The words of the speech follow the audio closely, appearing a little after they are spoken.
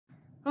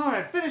All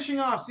right, finishing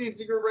off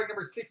C&C Group break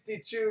number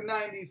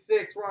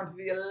 6296. We're on to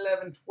the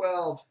 11,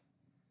 12,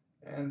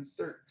 and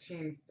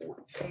 13,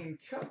 14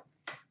 cup.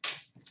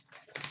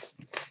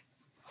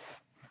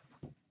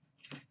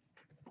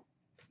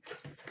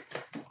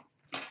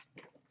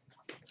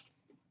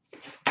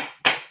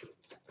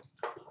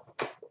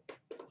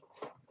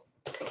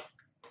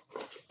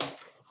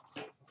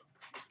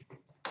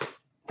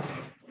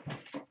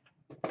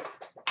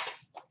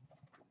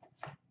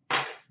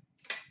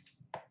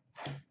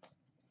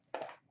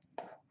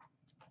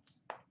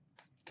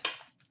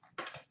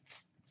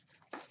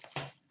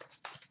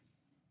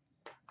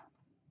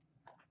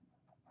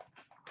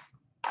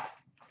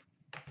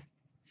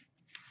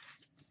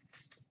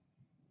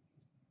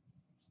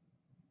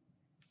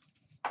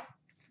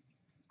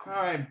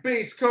 All right,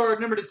 base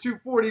card number to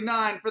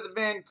 249 for the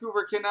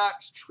Vancouver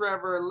Canucks,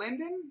 Trevor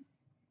Linden.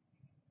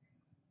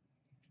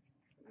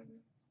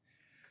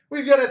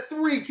 We've got a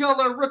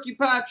 3-color rookie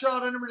patch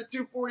auto number to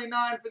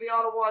 249 for the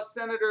Ottawa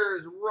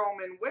Senators,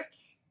 Roman Wick.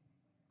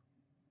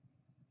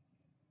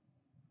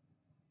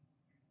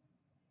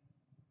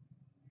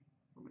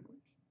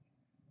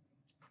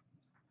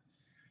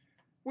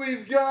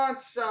 We've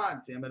got,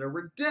 a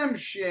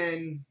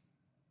redemption.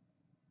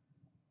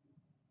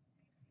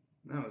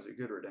 That was a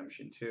good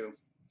redemption, too.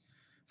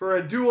 For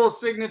a dual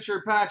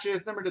signature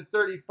patches, number to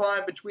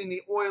 35 between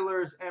the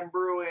Oilers and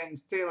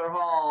Bruins, Taylor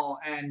Hall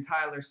and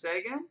Tyler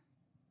Seguin.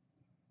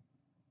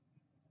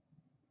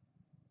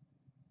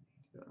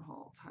 Taylor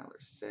Hall, Tyler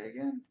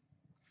Seguin.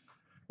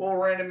 We'll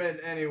random it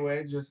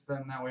anyway, just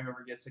then that way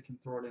whoever gets it can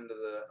throw it into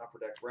the Upper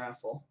Deck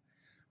raffle.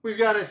 We've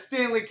got a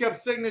Stanley Cup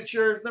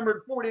signatures,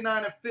 numbered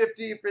 49 of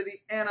 50 for the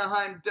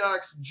Anaheim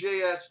Ducks,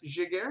 J.S.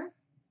 Giguère.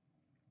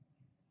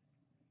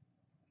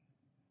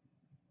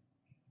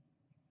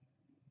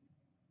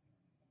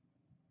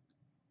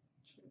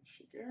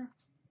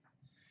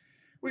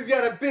 We've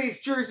got a base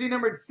jersey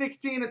numbered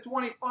 16 of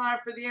 25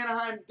 for the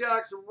Anaheim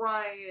Ducks,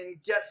 Ryan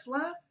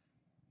Getzlaf.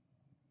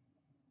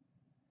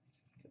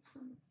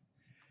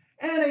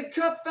 And a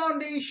Cup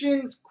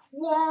Foundations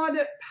quad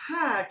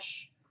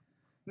patch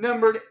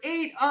numbered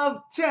 8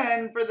 of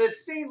 10 for the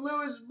St.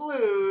 Louis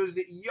Blues,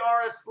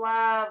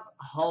 Yaroslav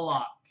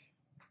Halak.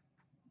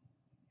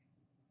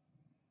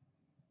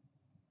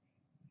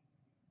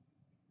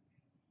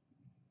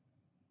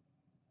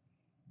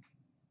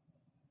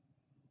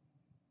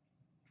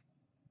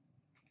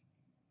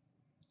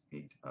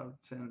 Eight of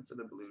 10 for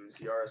the Blues,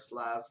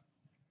 Yaroslav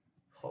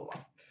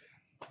Halak.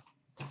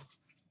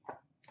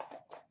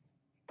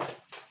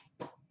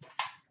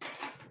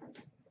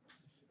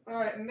 All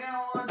right,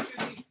 now on to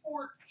the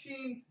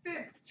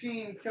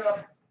 14-15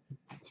 cup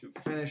to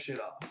finish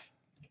it off.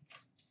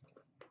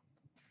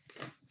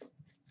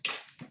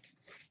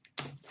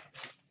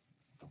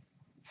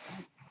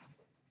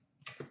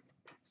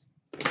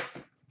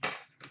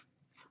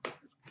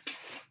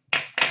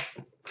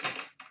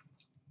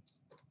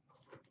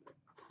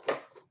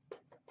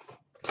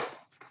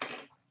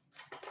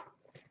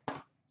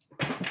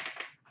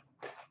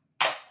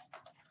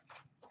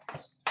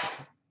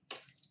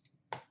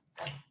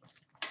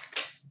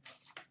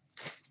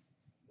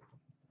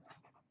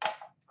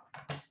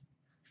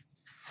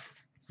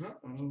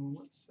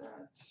 What's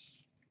that?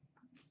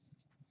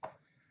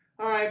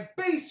 All right,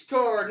 base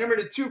card number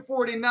to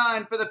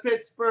 249 for the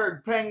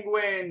Pittsburgh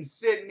Penguins,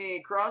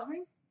 Sidney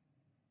Crosby.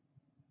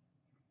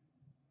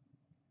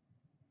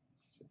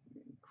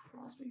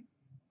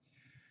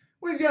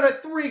 We've got a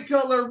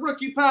 3-color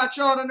rookie patch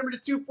auto number to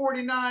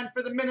 249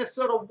 for the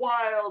Minnesota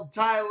Wild,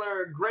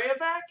 Tyler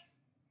Graovac.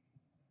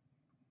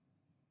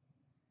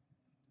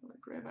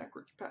 Graovac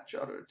rookie patch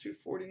auto to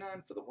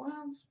 249 for the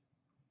Wild.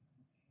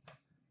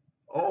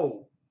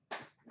 Oh,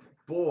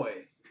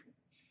 boy.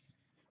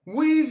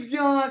 We've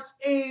got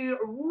a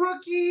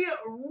rookie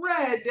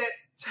red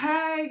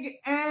tag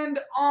and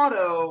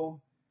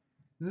auto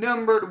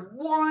numbered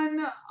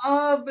 1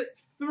 of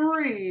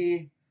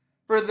 3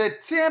 for the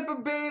Tampa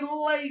Bay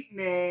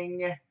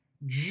Lightning,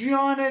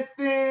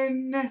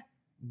 Jonathan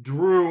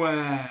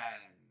Drouin.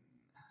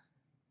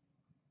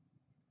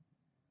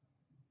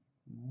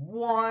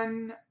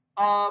 1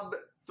 of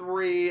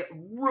 3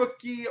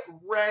 rookie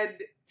red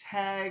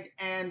tag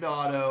and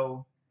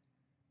auto,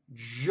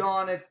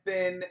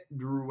 Jonathan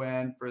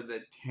Drouin for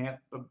the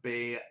Tampa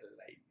Bay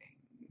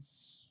Lightning.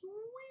 Sweet.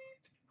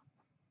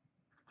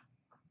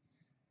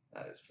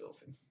 That is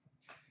filthy.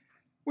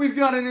 We've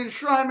got an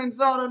Enshrinement's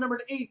auto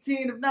numbered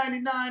 18 of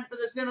 99 for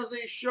the San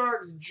Jose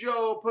Sharks,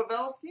 Joe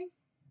Pavelski.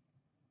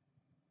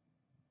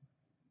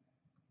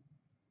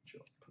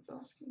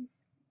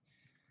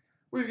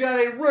 We've got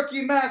a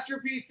rookie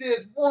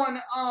masterpieces 1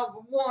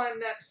 of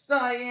 1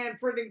 cyan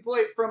printing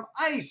plate from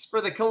Ice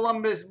for the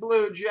Columbus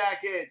Blue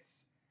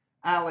Jackets,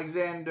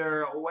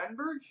 Alexander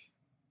Wenberg.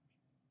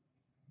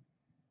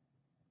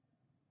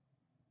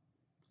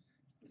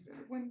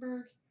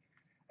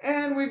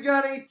 And we've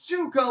got a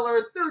 2-color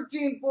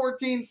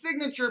 13-14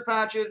 signature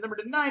patches number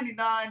to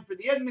 99 for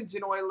the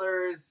Edmonton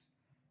Oilers,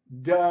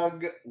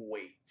 Doug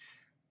Weight.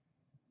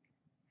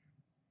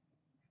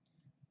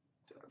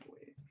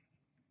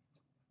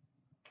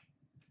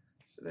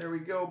 So there we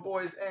go,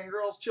 boys and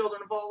girls,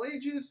 children of all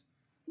ages.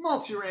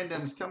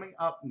 Multi-randoms coming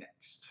up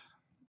next.